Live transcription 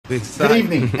Big Good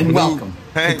evening and welcome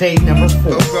to day number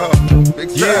 4 Big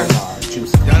of our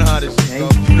juice. Y'all know how this shit go,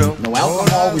 you know. No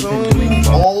alcohol. We've been doing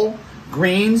all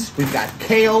greens. We've got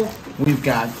kale. We've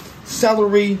got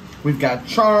celery. We've got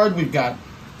chard. We've got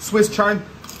Swiss chard.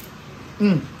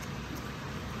 We've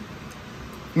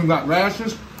got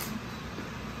radishes.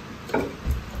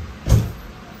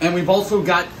 And we've also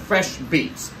got fresh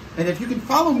beets. And if you can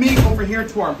follow me over here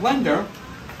to our blender,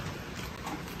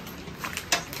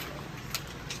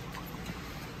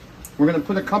 we're going to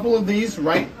put a couple of these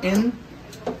right in.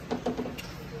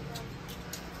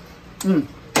 And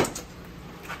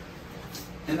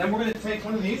then we're going to take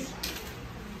one of these.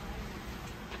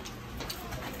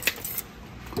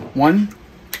 1,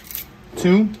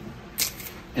 2,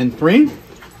 and 3.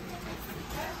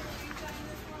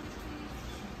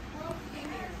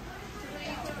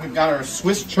 We've got our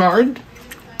Swiss chard.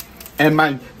 And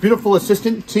my beautiful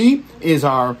assistant, T, is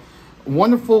our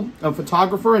wonderful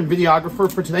photographer and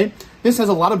videographer for today. This has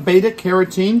a lot of beta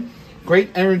carotene, great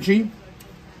energy.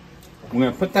 We're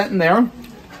going to put that in there.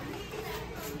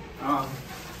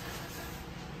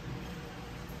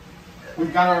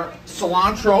 We've got our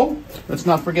cilantro. Let's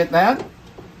not forget that.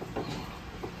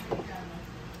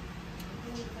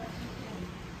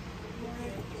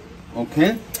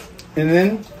 Okay. And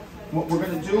then what we're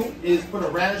going to do is put a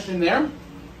radish in there.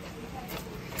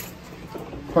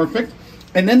 Perfect.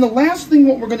 And then the last thing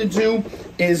what we're going to do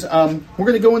is we're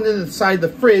going to go into the side of the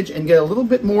fridge and get a little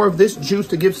bit more of this juice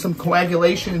to give some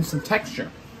coagulation and some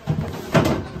texture.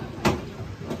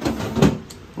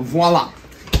 Voila.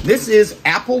 This is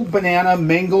apple, banana,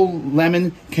 mango,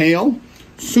 lemon, kale,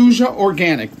 Suja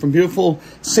Organic from beautiful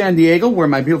San Diego, where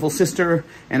my beautiful sister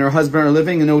and her husband are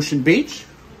living in Ocean Beach.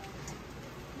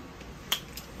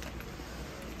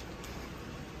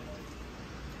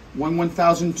 One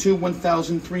 1002,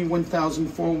 1003,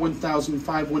 1004,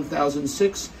 1005,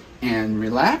 1006, and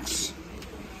relax.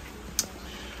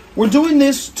 We're doing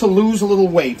this to lose a little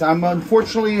weight. I'm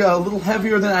unfortunately a little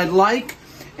heavier than I'd like,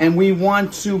 and we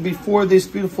want to, before this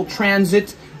beautiful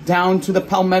transit down to the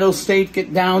Palmetto State,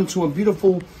 get down to a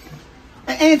beautiful,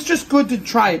 and it's just good to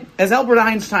try it. As Albert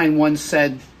Einstein once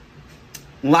said,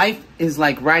 life is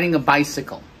like riding a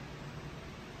bicycle.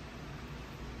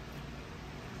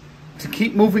 To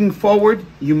keep moving forward,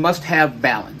 you must have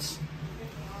balance.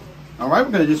 All right,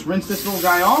 we're going to just rinse this little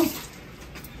guy off.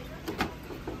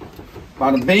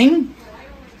 Bada bing.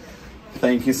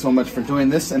 Thank you so much for doing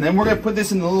this. And then we're going to put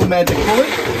this in the little magic bullet.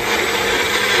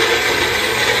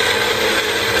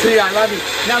 T, I love you.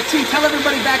 Now, T, tell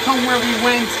everybody back home where we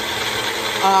went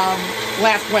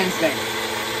last Wednesday.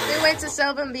 We went to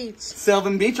Sylvan Beach.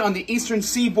 Sylvan Beach on the eastern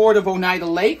seaboard of Oneida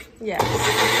Lake. Yes.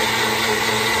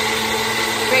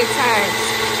 Great times.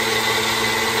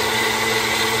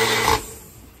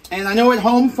 And I know at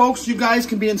home, folks, you guys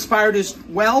can be inspired as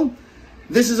well.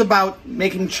 This is about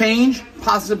making change,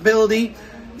 possibility.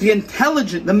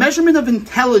 The measurement of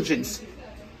intelligence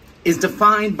is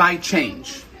defined by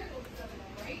change.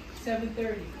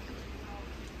 7:30.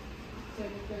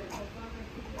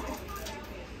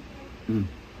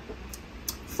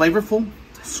 Flavorful,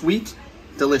 sweet,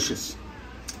 delicious.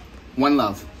 One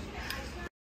love.